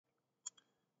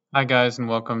Hi guys, and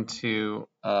welcome to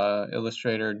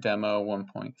Illustrator Demo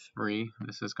 1.3.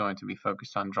 This is going to be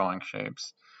focused on drawing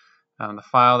shapes. The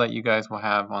file that you guys will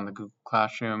have on the Google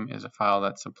Classroom is a file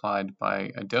that's supplied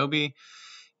by Adobe,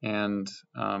 and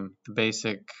the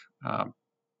basic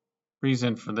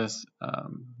reason for this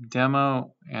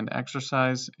demo and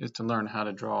exercise is to learn how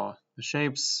to draw the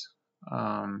shapes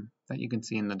that you can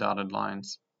see in the dotted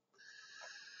lines.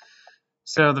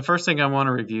 So the first thing I want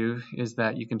to review is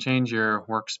that you can change your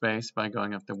workspace by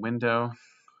going up to Window,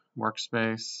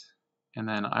 Workspace, and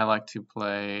then I like to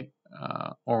play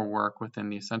or work within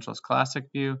the Essentials Classic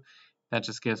view. That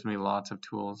just gives me lots of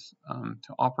tools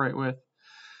to operate with.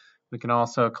 We can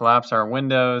also collapse our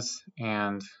windows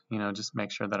and just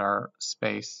make sure that our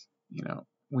space,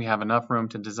 we have enough room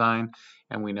to design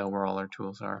and we know where all our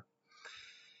tools are.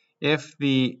 If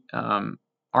the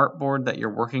artboard that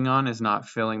you're working on is not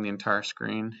filling the entire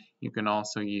screen, you can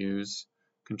also use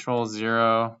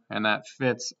Control-0, and that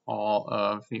fits all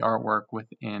of the artwork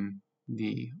within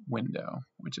the window,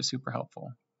 which is super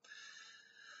helpful.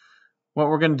 What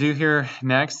we're going to do here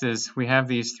next is we have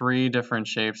these three different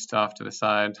shapes off to the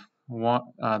side.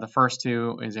 The first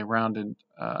two is a rounded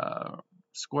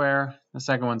square, the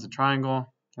second one's a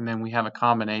triangle, and then we have a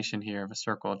combination here of a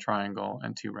circle, a triangle,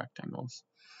 and two rectangles.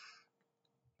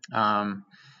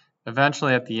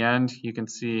 Eventually at the end you can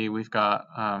see we've got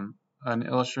an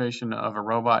illustration of a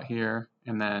robot here,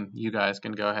 and then you guys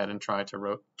can go ahead and try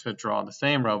to draw the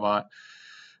same robot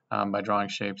by drawing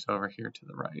shapes over here to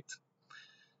the right.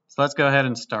 So let's go ahead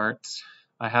and start.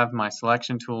 I have my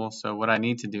selection tool, so what I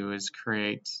need to do is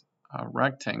create a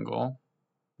rectangle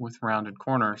with rounded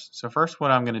corners. So first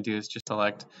what I'm going to do is just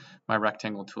select my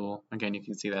rectangle tool. Again, you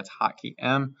can see that's hotkey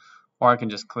M, or I can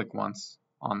just click once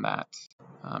on that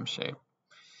shape.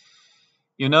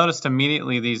 You'll notice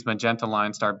immediately these magenta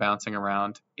lines start bouncing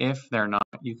around. If they're not,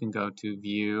 you can go to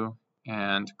View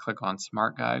and click on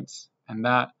Smart Guides, and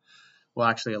that will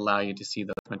actually allow you to see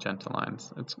those magenta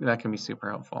lines. That can be super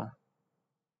helpful.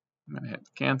 I'm going to hit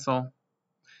Cancel.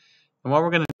 And what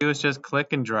we're going to do is just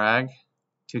click and drag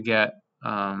to get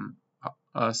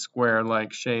a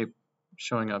square-like shape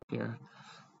showing up here.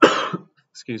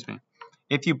 Excuse me.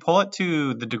 If you pull it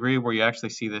to the degree where you actually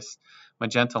see this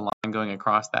magenta line going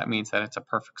across, that means that it's a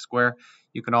perfect square.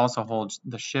 You can also hold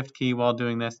the Shift key while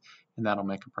doing this, and that'll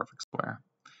make a perfect square.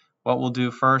 What we'll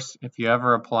do first, if you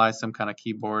ever apply some kind of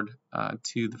keyboard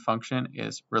to the function,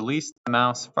 is release the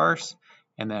mouse first,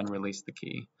 and then release the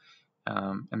key.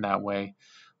 And that way,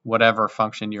 whatever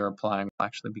function you're applying will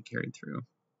actually be carried through.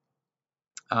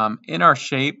 In our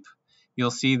shape,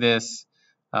 you'll see this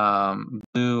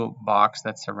blue box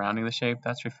that's surrounding the shape.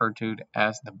 That's referred to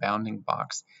as the bounding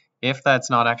box. If that's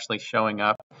not actually showing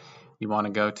up, you want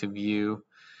to go to View,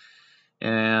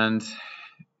 and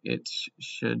it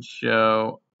should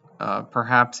show,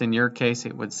 perhaps in your case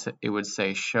it would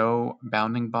say Show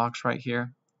Bounding Box right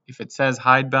here. If it says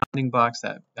Hide Bounding Box,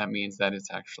 that means that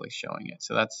it's actually showing it.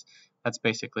 So that's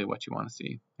basically what you want to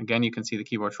see. Again, you can see the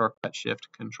keyboard shortcut Shift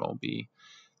Control B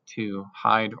to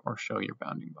hide or show your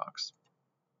bounding box.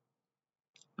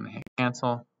 I'm going to hit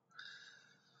Cancel.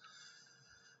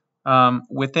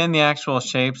 Within the actual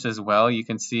shapes as well, you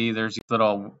can see there's these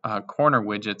little corner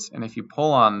widgets, and if you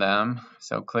pull on them,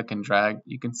 so click and drag,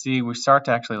 you can see we start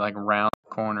to actually like round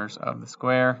corners of the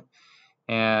square,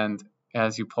 and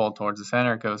as you pull towards the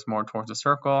center, it goes more towards the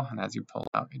circle, and as you pull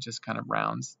out, it just kind of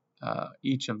rounds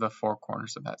each of the four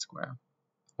corners of that square.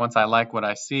 Once I like what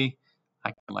I see, I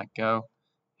can let go,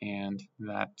 and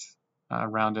that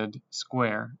rounded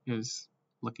square is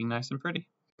looking nice and pretty.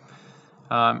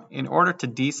 In order to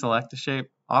deselect the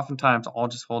shape, oftentimes I'll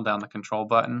just hold down the Control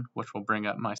button, which will bring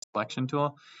up my selection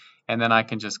tool, and then I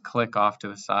can just click off to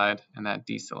the side, and that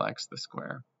deselects the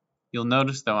square. You'll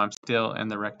notice though I'm still in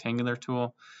the rectangular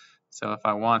tool, so if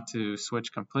I want to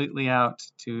switch completely out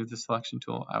to the selection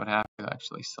tool, I would have to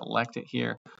actually select it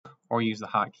here or use the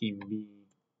hotkey V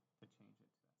to change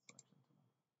it.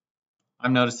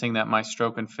 I'm noticing that my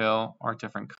stroke and fill are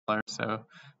different colors, so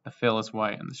the fill is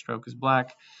white and the stroke is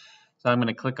black. So I'm going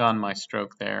to click on my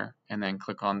stroke there, and then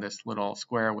click on this little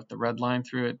square with the red line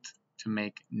through it to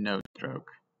make no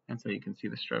stroke. And so you can see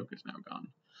the stroke is now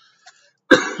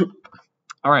gone.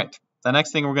 All right, the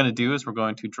next thing we're going to do is we're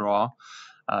going to draw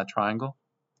a triangle.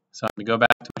 So I'm going to go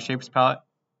back to my Shapes palette.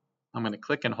 I'm going to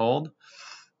click and hold,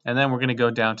 and then we're going to go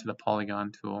down to the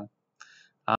Polygon tool.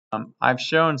 I've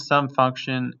shown some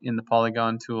function in the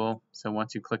Polygon tool, so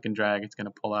once you click and drag, it's going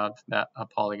to pull out a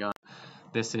polygon.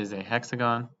 This is a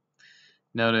hexagon.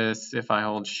 Notice if I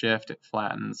hold Shift, it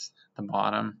flattens the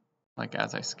bottom, like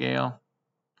as I scale,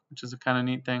 which is a kind of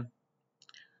neat thing.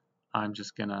 I'm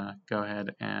just going to go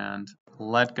ahead and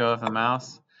let go of the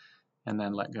mouse and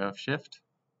then let go of Shift.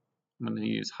 I'm going to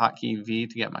use hotkey V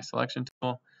to get my selection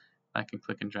tool. I can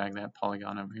click and drag that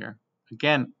polygon over here.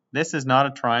 Again, this is not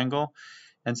a triangle,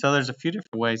 and so there's a few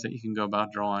different ways that you can go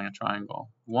about drawing a triangle.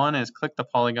 One is click the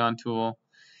polygon tool,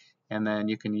 and then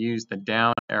you can use the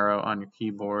down arrow on your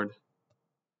keyboard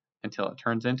until it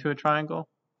turns into a triangle.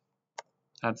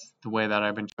 That's the way that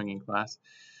I've been showing in class.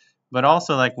 But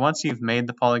also, like, once you've made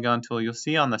the polygon tool, you'll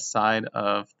see on the side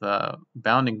of the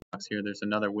bounding box here, there's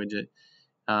another widget.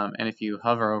 And if you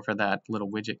hover over that little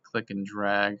widget, click and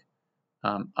drag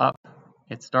up,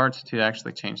 it starts to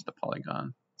actually change the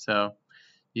polygon. So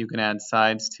you can add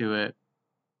sides to it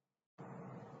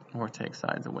or take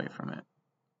sides away from it.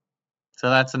 So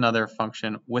that's another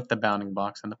function with the bounding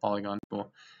box and the polygon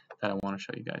tool that I want to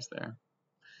show you guys there.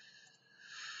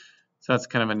 So that's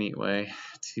kind of a neat way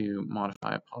to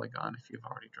modify a polygon if you've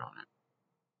already drawn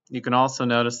it. You can also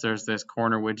notice there's this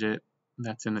corner widget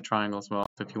that's in the triangle as well.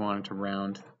 So if you wanted to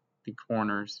round the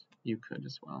corners, you could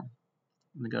as well.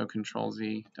 I'm going to go Control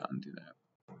Z to undo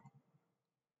that.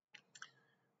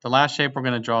 The last shape we're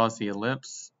going to draw is the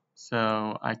ellipse.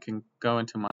 So I can go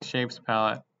into my shapes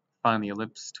palette, find the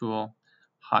ellipse tool,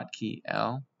 hotkey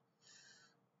L,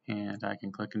 and I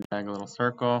can click and drag a little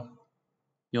circle.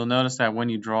 You'll notice that when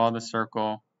you draw the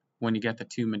circle, when you get the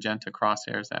two magenta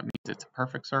crosshairs, that means it's a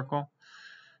perfect circle.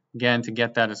 Again, to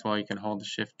get that as well, you can hold the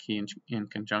Shift key in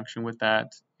conjunction with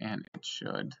that, and it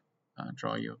should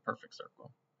draw you a perfect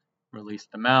circle. Release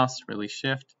the mouse, release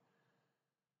Shift.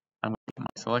 I'm going to get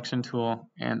my selection tool,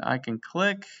 and I can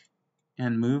click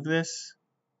and move this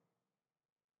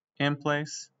in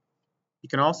place. You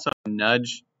can also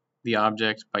nudge the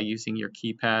object by using your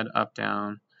keypad up,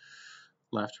 down,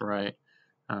 left, right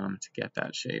to get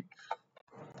that shape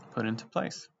put into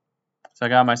place. So I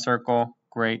got my circle,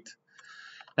 great.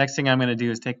 Next thing I'm going to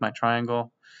do is take my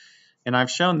triangle, and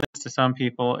I've shown this to some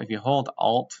people. If you hold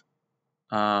Alt,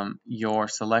 your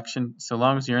selection, so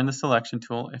long as you're in the selection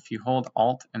tool, if you hold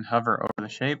Alt and hover over the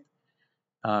shape,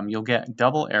 you'll get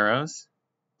double arrows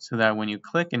so that when you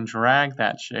click and drag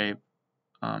that shape,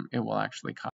 it will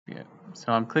actually copy it.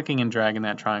 So I'm clicking and dragging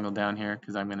that triangle down here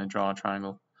because I'm going to draw a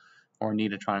triangle or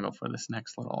need a triangle for this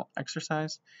next little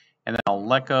exercise. And then I'll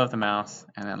let go of the mouse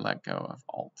and then let go of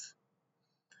Alt.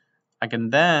 I can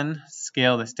then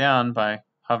scale this down by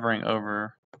hovering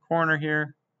over the corner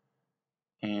here,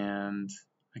 and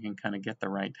I can kind of get the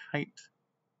right height.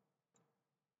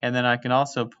 And then I can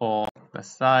also pull the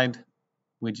side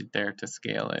widget there to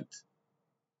scale it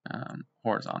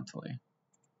horizontally.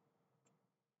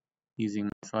 Using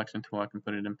the selection tool, I can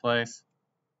put it in place,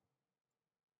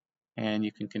 and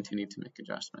you can continue to make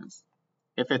adjustments.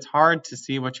 If it's hard to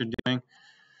see what you're doing,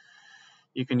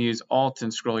 you can use Alt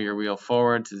and scroll your wheel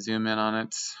forward to zoom in on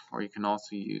it, or you can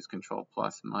also use Control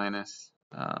plus and minus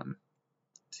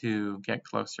to get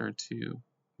closer to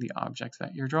the objects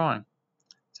that you're drawing.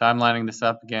 So I'm lining this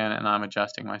up again, and I'm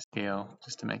adjusting my scale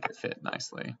just to make it fit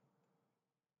nicely.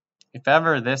 If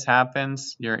ever this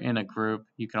happens, you're in a group,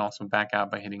 you can also back out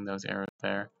by hitting those arrows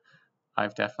there.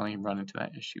 I've definitely run into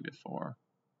that issue before.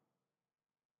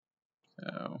 So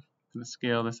I'm going to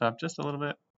scale this up just a little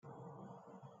bit.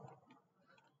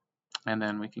 And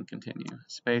then we can continue.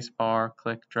 Space bar,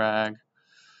 click, drag.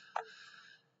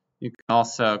 You can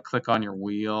also click on your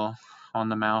wheel on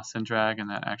the mouse and drag, and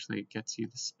that actually gets you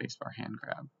the spacebar hand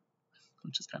grab,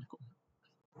 which is kind of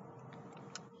cool.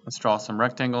 Let's draw some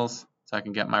rectangles. So I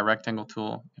can get my rectangle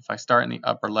tool. If I start in the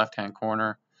upper left-hand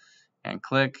corner and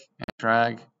click and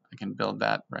drag, I can build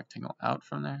that rectangle out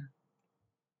from there.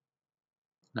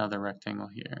 Another rectangle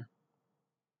here.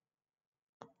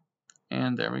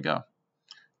 And there we go.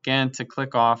 Again, to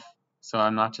click off, so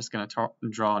I'm not just going to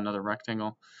draw another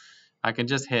rectangle, I can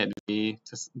just hit V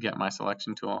to get my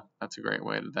selection tool. That's a great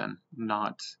way to then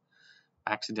not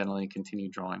accidentally continue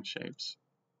drawing shapes.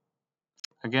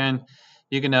 Again,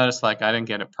 you can notice like I didn't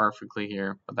get it perfectly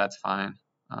here, but that's fine.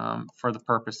 For the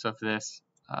purpose of this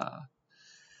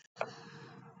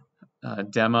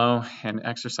demo and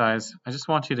exercise, I just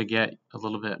want you to get a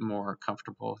little bit more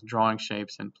comfortable drawing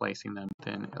shapes and placing them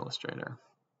within Illustrator.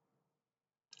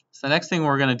 So the next thing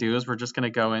we're going to do is we're just going to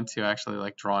go into actually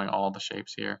like drawing all the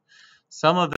shapes here.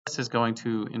 Some of this is going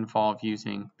to involve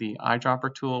using the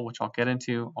eyedropper tool, which I'll get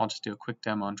into. I'll just do a quick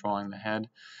demo on drawing the head,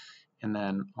 and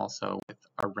then also with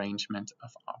arrangement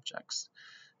of objects.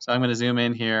 So I'm going to zoom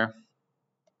in here,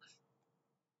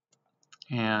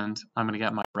 and I'm going to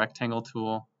get my rectangle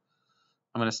tool.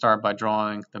 I'm going to start by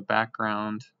drawing the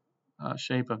background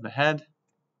shape of the head.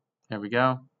 There we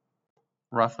go,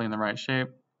 roughly in the right shape.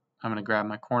 I'm going to grab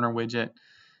my corner widget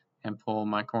and pull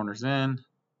my corners in.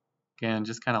 Again,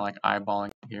 just kind of like eyeballing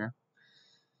it here.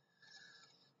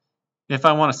 If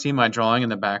I want to see my drawing in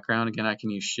the background, again, I can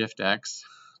use Shift X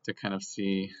to kind of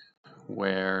see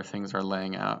where things are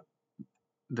laying out.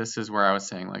 This is where I was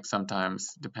saying, like,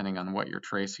 sometimes depending on what you're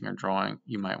tracing or drawing,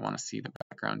 you might want to see the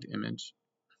background image,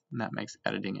 and that makes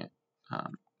editing it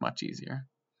much easier.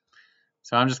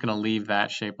 So I'm just going to leave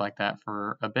that shape like that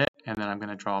for a bit, and then I'm going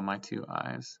to draw my two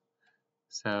eyes.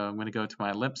 So I'm going to go to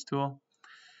my ellipse tool.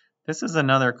 This is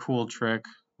another cool trick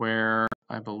where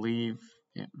I believe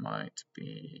it might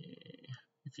be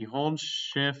if you hold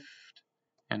Shift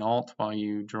and Alt while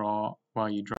you draw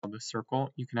the circle,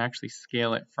 you can actually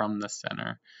scale it from the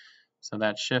center. So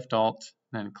that's Shift Alt,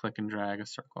 then click and drag a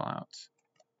circle out.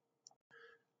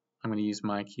 I'm going to use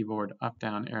my keyboard up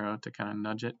down arrow to kind of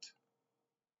nudge it.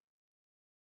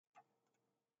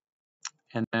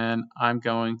 And then I'm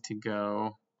going to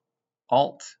go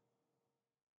Alt.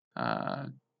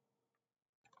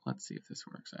 Let's see if this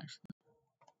works actually.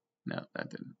 No, that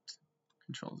didn't.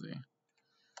 Control Z.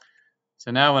 So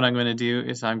now what I'm going to do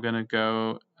is I'm going to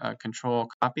go Control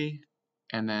Copy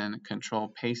and then Control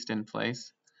Paste in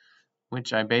place,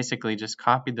 which I basically just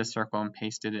copied the circle and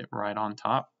pasted it right on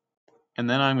top. And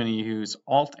then I'm going to use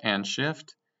Alt and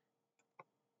Shift,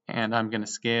 and I'm going to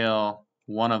scale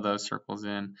one of those circles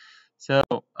in. So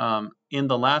in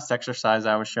the last exercise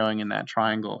I was showing in that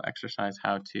triangle exercise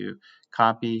how to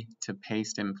copy to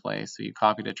paste in place. So you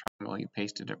copied a triangle, you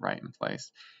pasted it right in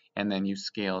place, and then you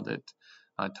scaled it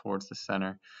towards the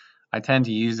center. I tend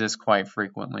to use this quite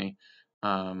frequently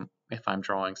if I'm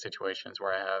drawing situations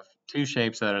where I have two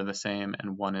shapes that are the same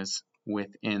and one is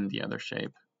within the other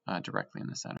shape directly in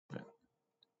the center of it.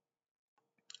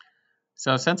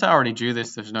 So since I already drew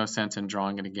this, there's no sense in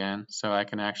drawing it again. So I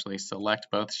can actually select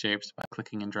both shapes by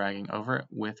clicking and dragging over it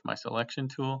with my selection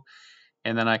tool.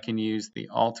 And then I can use the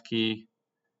Alt key.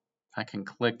 I can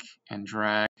click and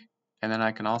drag. And then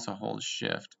I can also hold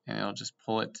Shift, and it'll just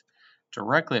pull it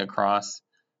directly across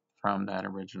from that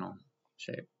original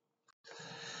shape.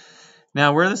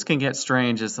 Now where this can get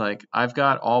strange is like I've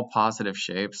got all positive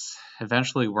shapes.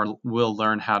 Eventually we'll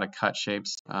learn how to cut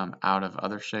shapes out of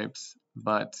other shapes.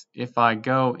 But if I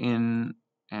go in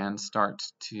and start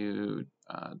to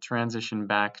transition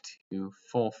back to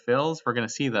full fills, we're going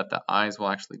to see that the eyes will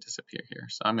actually disappear here.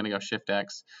 So I'm going to go Shift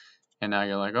X, and now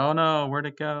you're like, oh no, where'd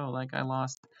it go? Like I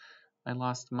lost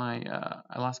my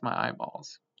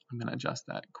eyeballs. I'm going to adjust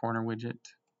that corner widget.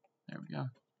 There we go.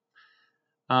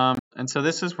 And so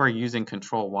this is where using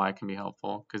Control Y can be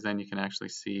helpful, because then you can actually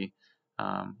see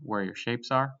where your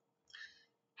shapes are.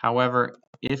 However,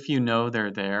 if you know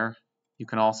they're there, you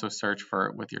can also search for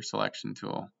it with your selection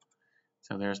tool.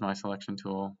 So there's my selection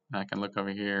tool, and I can look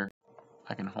over here.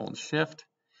 I can hold Shift.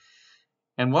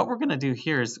 And what we're going to do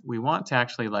here is we want to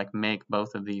actually like make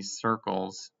both of these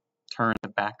circles turn the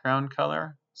background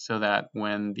color so that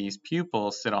when these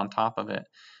pupils sit on top of it,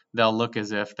 they'll look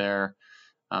as if they're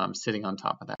sitting on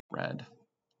top of that red.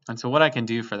 And so what I can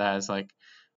do for that is like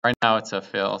right now it's a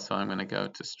fill, so I'm going to go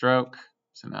to stroke.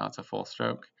 So now it's a full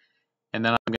stroke. And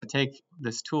then I'm going to take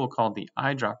this tool called the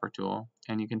eyedropper tool,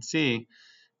 and you can see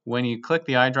when you click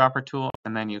the eyedropper tool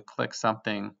and then you click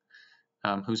something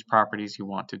whose properties you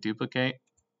want to duplicate,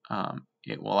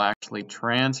 it will actually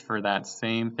transfer that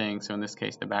same thing. So in this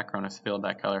case, the background is filled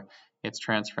that color. It's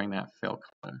transferring that fill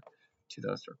color to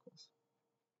those circles.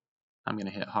 I'm going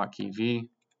to hit Hotkey V.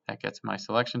 That gets my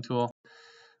selection tool.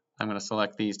 I'm going to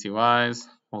select these two eyes,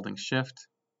 holding Shift,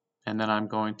 and then I'm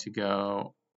going to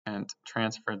go and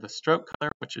transfer the stroke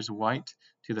color, which is white,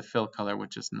 to the fill color,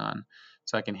 which is none.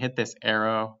 So I can hit this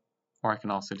arrow, or I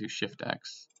can also do Shift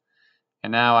X.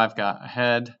 And now I've got a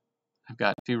head, I've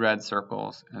got two red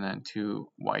circles, and then two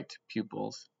white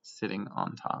pupils sitting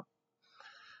on top.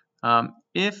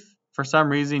 If for some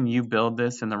reason you build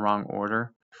this in the wrong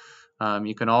order,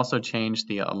 you can also change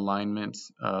the alignment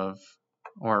of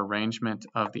or arrangement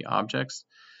of the objects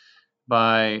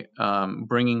by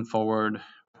bringing forward,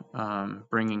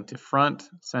 bringing to front,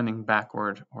 sending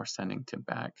backward, or sending to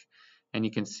back. And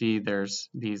you can see there's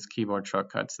these keyboard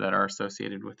shortcuts that are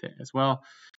associated with it as well.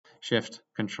 Shift,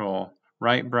 Control,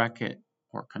 right bracket,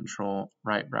 or Control,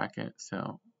 right bracket.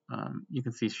 So you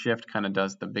can see Shift kind of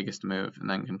does the biggest move, and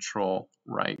then Control,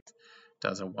 right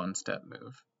does a one-step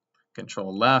move.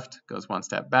 Control left goes one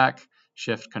step back.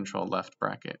 Shift Control left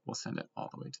bracket will send it all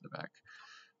the way to the back.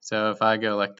 So if I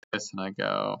go like this and I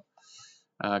go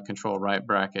Control right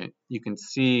bracket, you can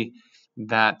see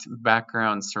that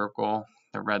background circle,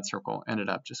 the red circle, ended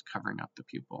up just covering up the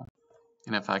pupil.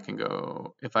 And if I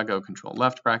go Control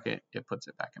left bracket, it puts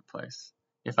it back in place.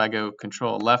 If I go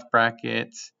Control left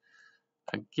bracket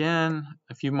again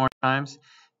a few more times,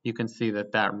 you can see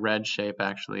that that red shape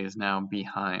actually is now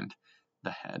behind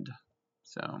the head.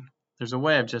 So there's a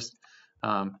way of just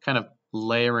kind of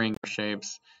layering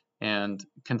shapes and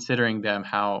considering them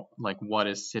how, like, what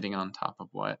is sitting on top of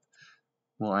what.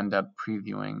 We'll end up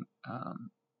previewing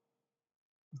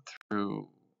through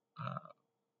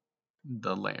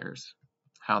the layers,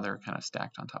 how they're kind of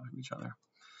stacked on top of each other.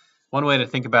 One way to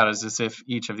think about it is as if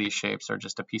each of these shapes are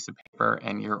just a piece of paper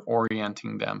and you're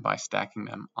orienting them by stacking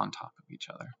them on top of each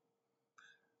other.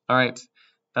 All right,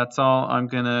 that's all I'm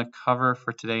going to cover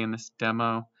for today in this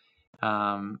demo.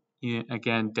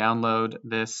 Again, download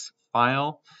this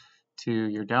file to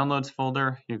your downloads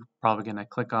folder. You're probably going to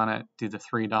click on it, do the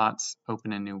 3 dots,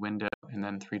 open a new window, and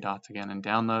then 3 dots again and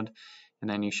download. And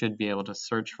then you should be able to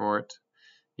search for it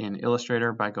in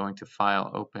Illustrator by going to File,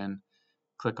 Open,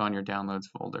 click on your downloads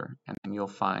folder, and then you'll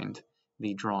find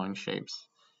the drawing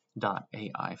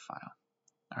shapes.ai file.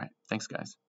 All right, thanks guys.